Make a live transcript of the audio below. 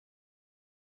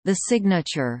The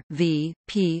signature v,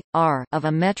 p, r of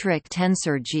a metric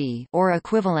tensor G, or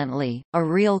equivalently, a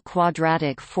real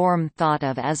quadratic form thought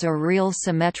of as a real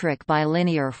symmetric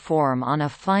bilinear form on a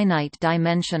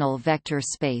finite-dimensional vector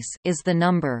space, is the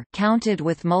number counted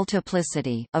with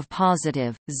multiplicity of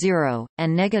positive, 0,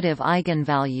 and negative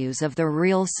eigenvalues of the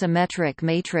real symmetric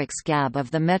matrix GAB of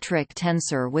the metric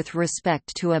tensor with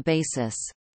respect to a basis.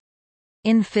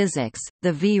 In physics,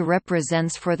 the V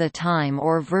represents for the time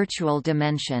or virtual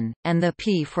dimension, and the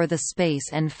P for the space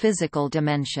and physical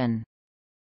dimension.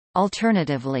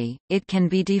 Alternatively, it can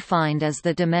be defined as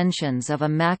the dimensions of a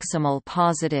maximal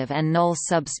positive and null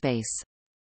subspace.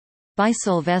 By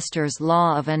Sylvester's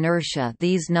law of inertia,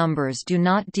 these numbers do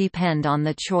not depend on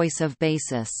the choice of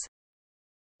basis.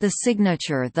 The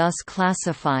signature thus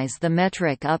classifies the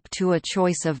metric up to a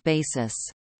choice of basis.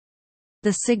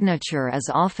 The signature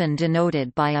is often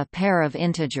denoted by a pair of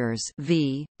integers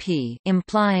v, p,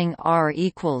 implying r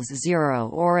equals 0,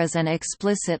 or as an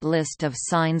explicit list of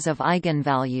signs of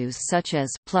eigenvalues such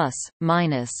as plus,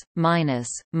 minus, minus,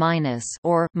 minus,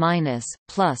 or minus,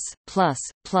 plus, plus,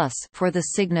 plus for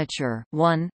the signature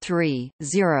 1, 3,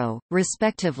 0,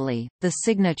 respectively. The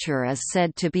signature is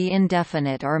said to be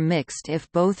indefinite or mixed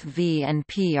if both v and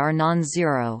p are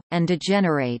non-zero, and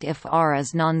degenerate if r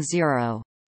is non-zero.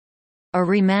 A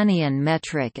Riemannian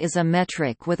metric is a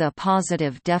metric with a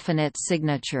positive definite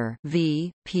signature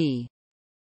v, p.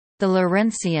 The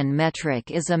Lorentzian metric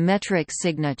is a metric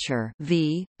signature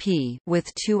v, p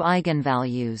with two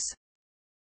eigenvalues.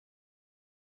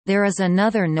 There is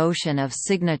another notion of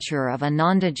signature of a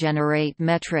nondegenerate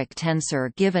metric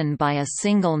tensor given by a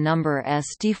single number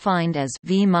S defined as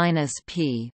v minus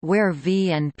p, where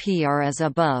v and p are as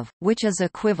above, which is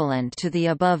equivalent to the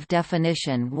above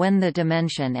definition when the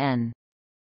dimension n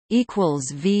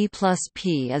equals v plus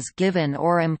p is given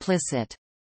or implicit.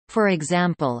 For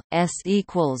example, S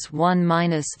equals 1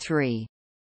 minus 3.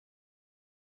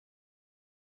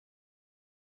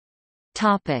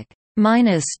 Topic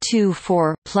 -2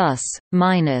 for plus,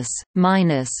 minus,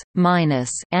 minus,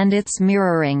 minus, and its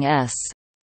mirroring S.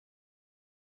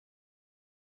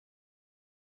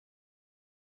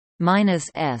 Minus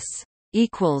S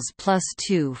equals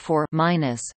 +2 for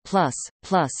minus, plus,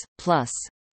 plus, plus.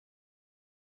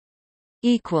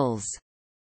 Equals.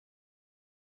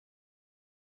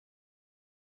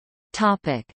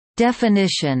 Topic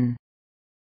definition.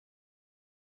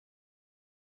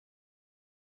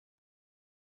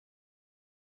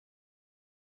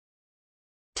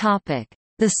 Topic: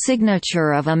 the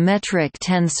signature of a metric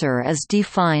tensor is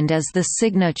defined as the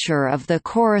signature of the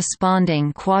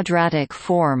corresponding quadratic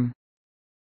form.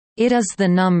 It is the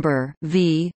number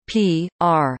v, p,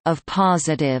 r of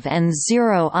positive and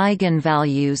zero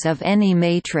eigenvalues of any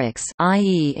matrix,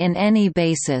 i.e., in any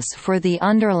basis for the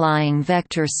underlying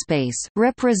vector space,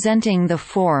 representing the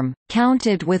form,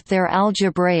 counted with their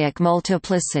algebraic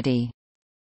multiplicity.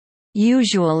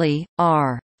 Usually,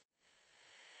 r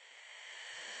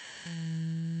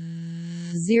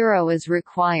 0 is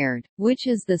required, which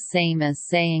is the same as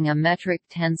saying a metric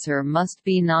tensor must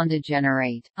be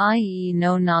nondegenerate, i.e.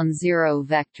 no non-zero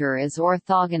vector is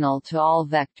orthogonal to all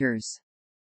vectors.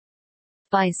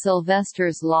 By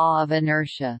Sylvester's law of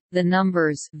inertia, the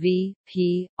numbers v,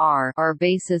 p, r are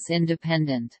basis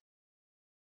independent.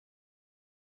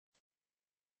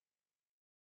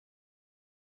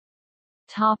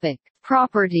 Topic: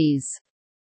 properties.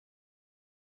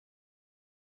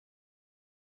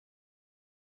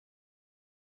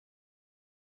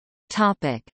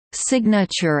 Topic: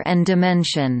 signature and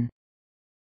dimension.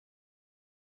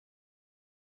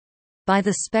 By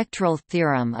the spectral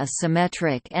theorem, a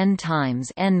symmetric n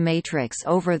times n matrix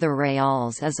over the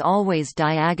reals is always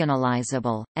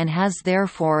diagonalizable, and has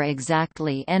therefore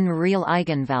exactly n real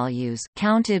eigenvalues,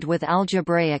 counted with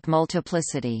algebraic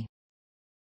multiplicity.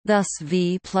 Thus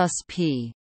v plus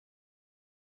p.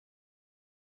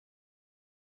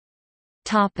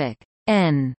 Topic: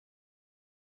 n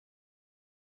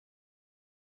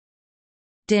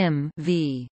dim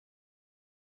v.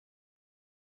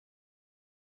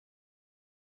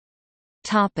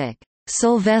 Topic: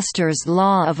 Sylvester's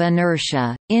law of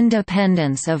inertia,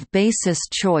 independence of basis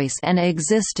choice and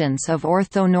existence of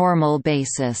orthonormal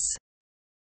basis.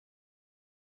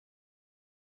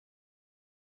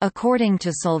 According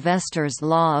to Sylvester's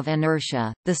law of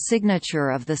inertia, the signature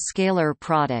of the scalar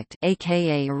product,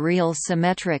 aka real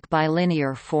symmetric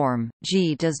bilinear form,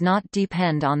 G, does not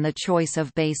depend on the choice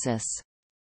of basis.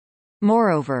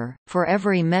 Moreover, for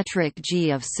every metric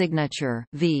G of signature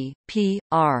v, p,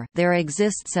 r, there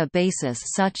exists a basis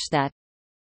such that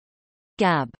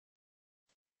GAB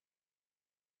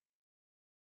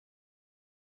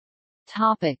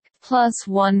Topic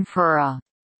 +1 for a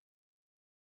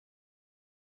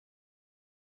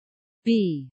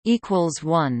b equals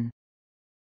 1.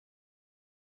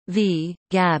 V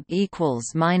gab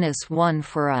equals -1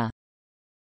 for a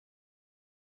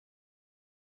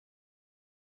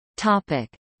topic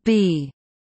b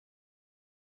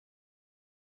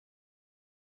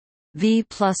v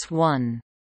plus 1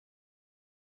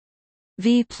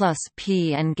 v plus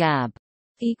p and gab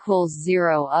equals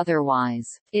 0. Otherwise,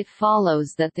 it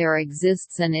follows that there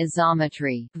exists an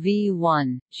isometry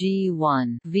V1,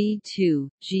 G1, V2,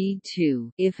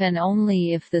 G2, if and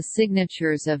only if the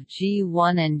signatures of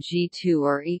G1 and G2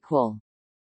 are equal.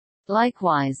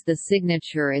 Likewise, the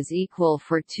signature is equal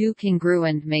for two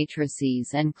congruent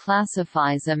matrices and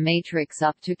classifies a matrix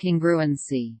up to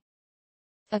congruency.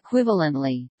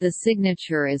 Equivalently, the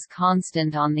signature is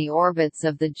constant on the orbits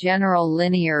of the general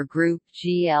linear group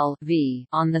GL V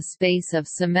on the space of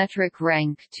symmetric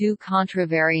rank 2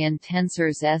 contravariant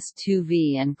tensors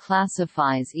S2V and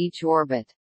classifies each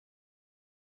orbit.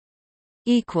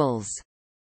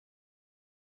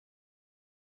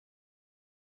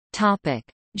 Topic: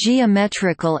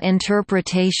 Geometrical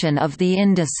interpretation of the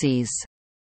indices.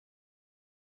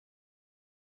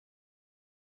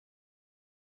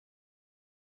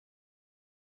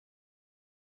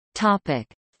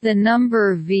 The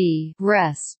number v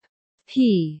resp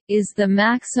p is the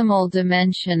maximal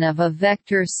dimension of a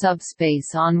vector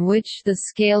subspace on which the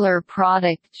scalar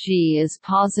product G is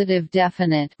positive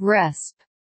definite resp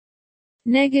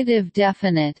negative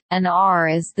definite, and R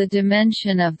is the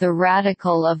dimension of the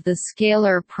radical of the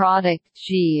scalar product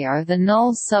G are the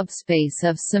null subspace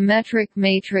of symmetric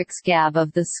matrix gab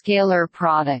of the scalar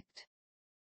product.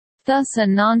 Thus a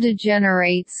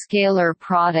nondegenerate scalar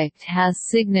product has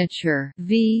signature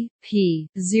v p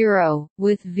 0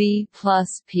 with v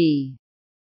plus p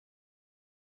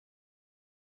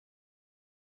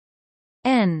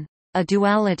n. A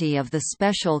duality of the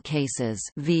special cases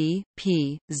v,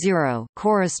 p, 0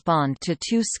 correspond to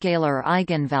two scalar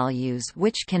eigenvalues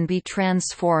which can be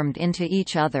transformed into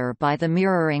each other by the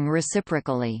mirroring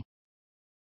reciprocally.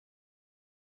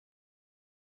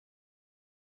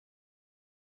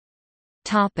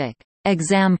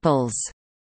 Examples.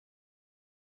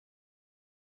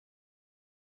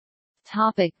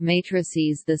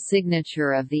 Matrices. The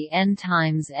signature of the n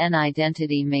times n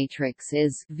identity matrix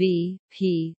is v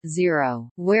p 0,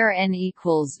 where n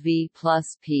equals v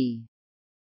plus p.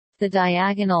 The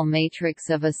diagonal matrix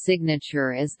of a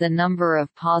signature is the number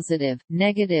of positive,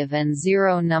 negative and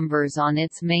zero numbers on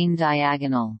its main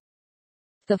diagonal.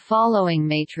 The following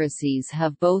matrices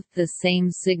have both the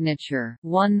same signature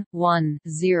 1, 1,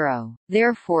 0,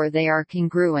 therefore they are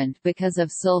congruent because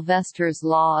of Sylvester's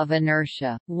law of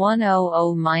inertia,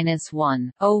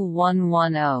 100-1,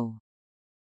 0110.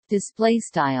 Display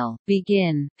style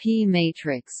begin p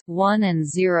matrix 1 and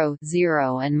 0,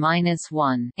 0 and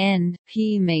 -1 end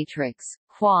p matrix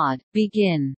quad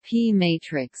begin p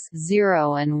matrix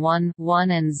 0 and 1,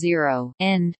 1 and 0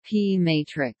 end p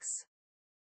matrix.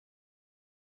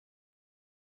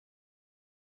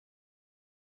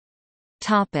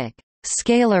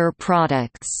 Scalar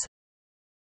products.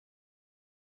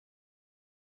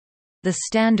 The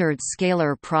standard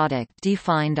scalar product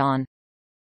defined on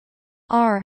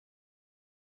R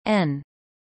n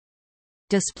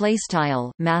display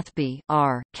style mathb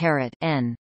R caret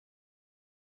n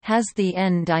has the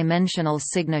n-dimensional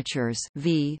signatures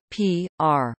v, p,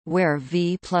 r, where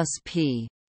v plus p.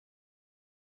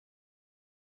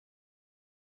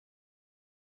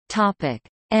 Topic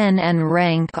n and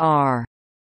rank r.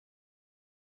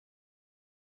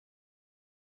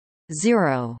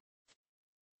 0.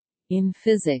 In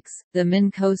physics, the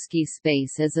Minkowski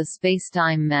space is a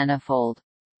spacetime manifold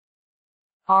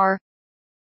R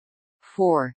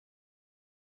 4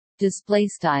 display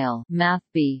style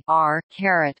mathb R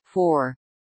caret 4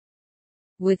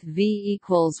 with v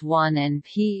equals 1 and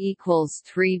p equals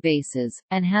 3 bases,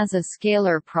 and has a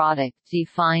scalar product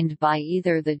defined by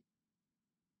either the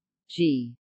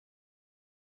G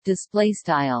display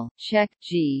style check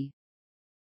G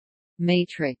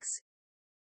matrix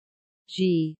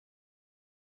G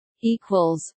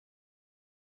equals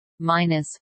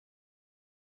 -1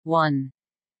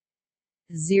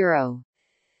 0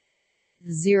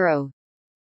 0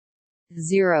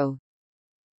 0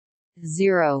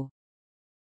 0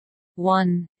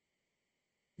 1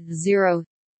 0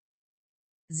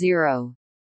 0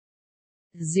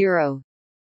 0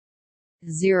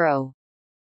 0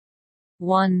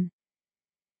 1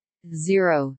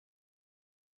 0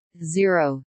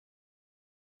 0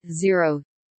 0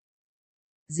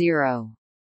 0.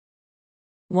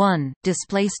 1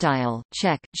 display style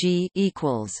check G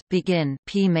equals begin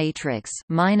P matrix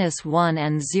 -1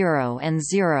 and 0 and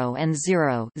 0 and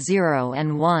 0 0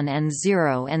 and 1 and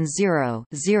 0 and 0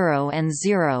 0 and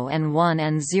 0 and 1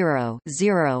 and 0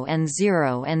 0 and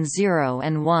 0 and 0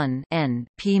 and 1 end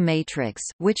P matrix,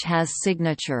 which has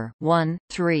signature 1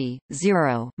 3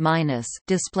 0 minus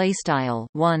display style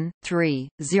 1 3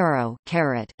 0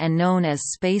 caret and known as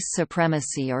space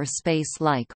supremacy or space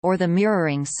like, or the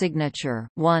mirroring signature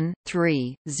 1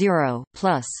 3 0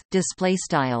 plus display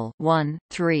style 1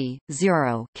 3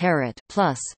 0 caret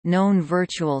plus known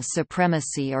virtual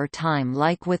supremacy or time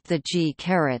like with the G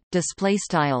caret display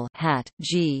style hat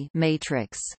G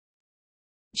matrix.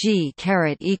 G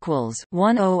caret equals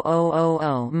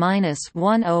 10000 minus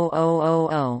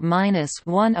 10000 minus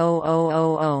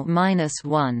 10000 minus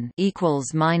 1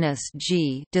 equals minus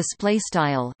G display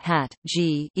style hat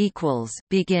G equals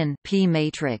begin P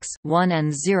matrix 1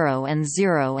 and 0 and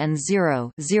 0 and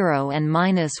 0 0 and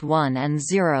minus 1 and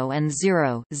 0 and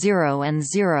 0 0 and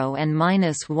 0 and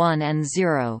minus 1 and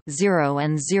 0 0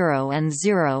 and 0 and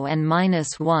 0 and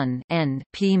minus 1 end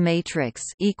P matrix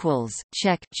equals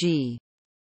check G.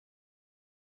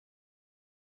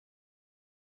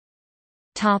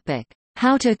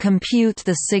 How to compute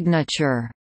the signature.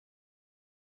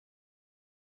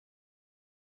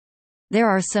 There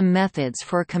are some methods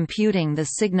for computing the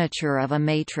signature of a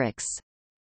matrix.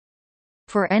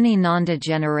 For any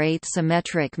nondegenerate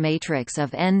symmetric matrix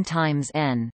of n times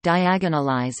n,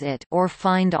 diagonalize it or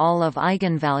find all of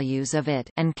eigenvalues of it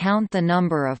and count the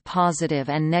number of positive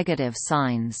and negative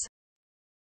signs.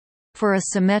 For a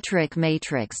symmetric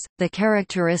matrix, the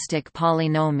characteristic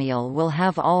polynomial will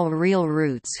have all real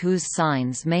roots whose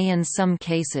signs may in some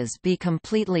cases be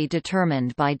completely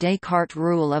determined by Descartes'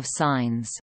 rule of signs.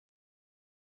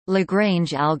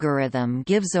 Lagrange algorithm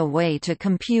gives a way to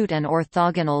compute an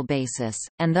orthogonal basis,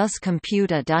 and thus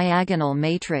compute a diagonal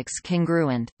matrix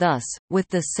congruent thus, with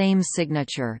the same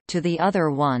signature to the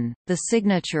other one. The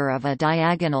signature of a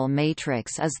diagonal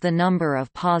matrix is the number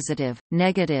of positive,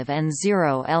 negative and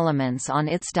zero elements on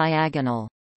its diagonal.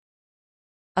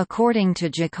 According to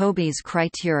Jacobi's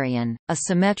criterion, a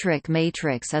symmetric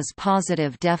matrix is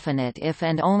positive definite if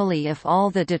and only if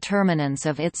all the determinants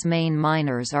of its main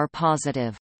minors are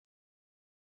positive.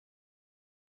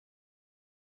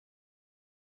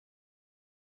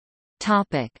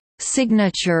 Topic: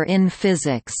 Signature in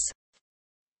physics.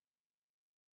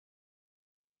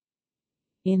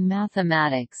 In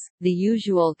mathematics, the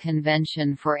usual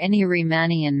convention for any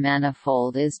Riemannian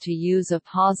manifold is to use a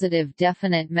positive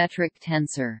definite metric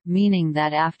tensor, meaning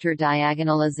that after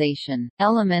diagonalization,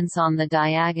 elements on the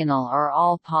diagonal are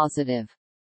all positive.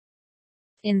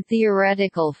 In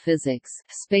theoretical physics,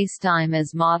 spacetime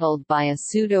is modeled by a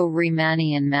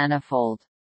pseudo-Riemannian manifold.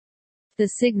 The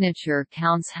signature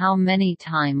counts how many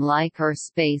time-like or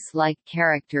space-like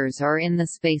characters are in the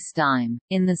spacetime,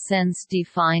 in the sense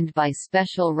defined by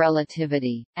special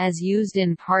relativity. As used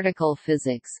in particle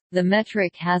physics, the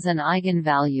metric has an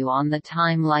eigenvalue on the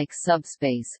time-like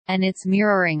subspace, and its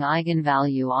mirroring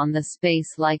eigenvalue on the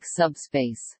space-like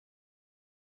subspace.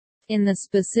 In the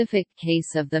specific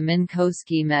case of the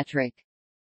Minkowski metric,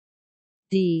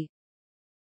 d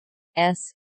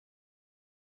s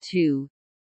 2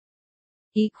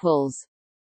 equals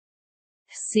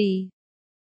c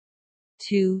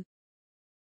 2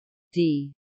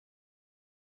 d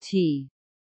t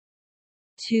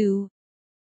 2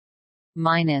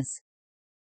 minus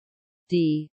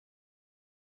d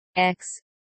x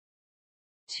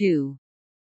 2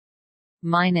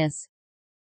 minus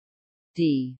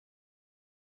d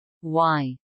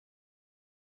y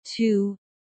 2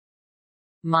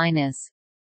 minus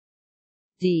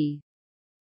d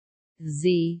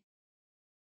z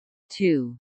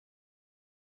 2.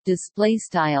 Display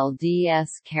style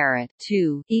ds caret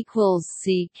 2 equals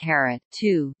c caret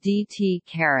 2 dt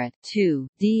caret 2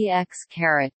 dx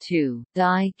caret 2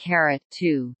 die caret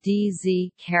 2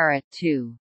 dz caret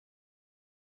 2.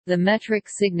 The metric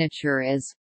signature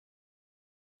is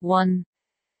 1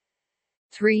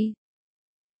 3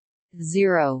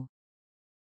 0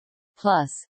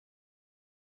 plus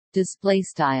display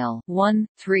style 1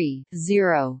 3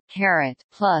 0 caret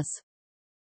plus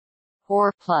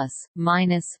or plus,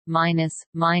 minus, minus,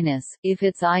 minus, if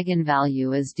its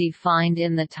eigenvalue is defined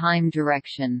in the time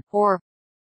direction, or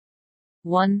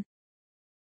 1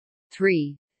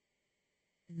 3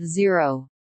 0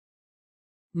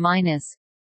 minus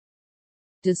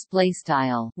display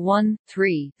style 1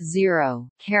 3 0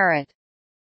 caret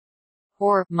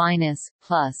or minus,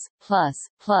 plus, plus,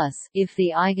 plus, if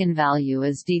the eigenvalue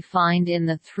is defined in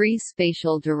the three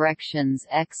spatial directions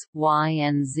x, y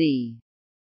and z.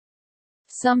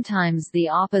 Sometimes the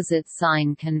opposite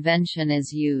sign convention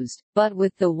is used, but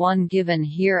with the one given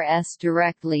here S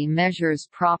directly measures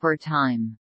proper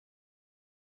time.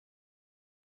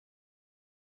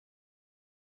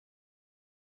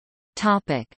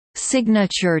 Topic: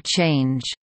 Signature change.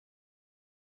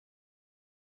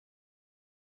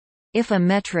 If a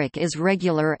metric is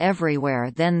regular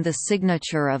everywhere, then the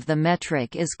signature of the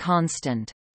metric is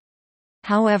constant.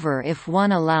 However, if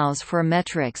one allows for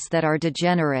metrics that are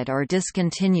degenerate or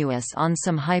discontinuous on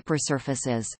some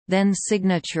hypersurfaces, then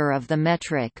signature of the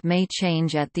metric may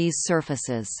change at these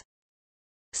surfaces.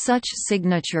 Such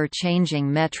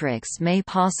signature-changing metrics may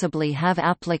possibly have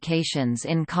applications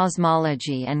in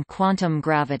cosmology and quantum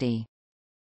gravity.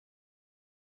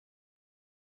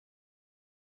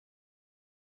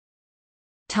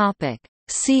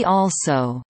 See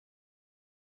also: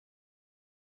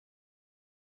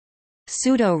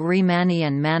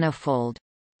 Pseudo-Riemannian manifold,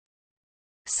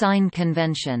 sign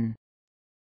convention.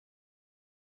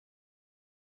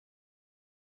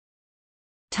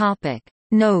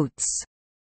 Notes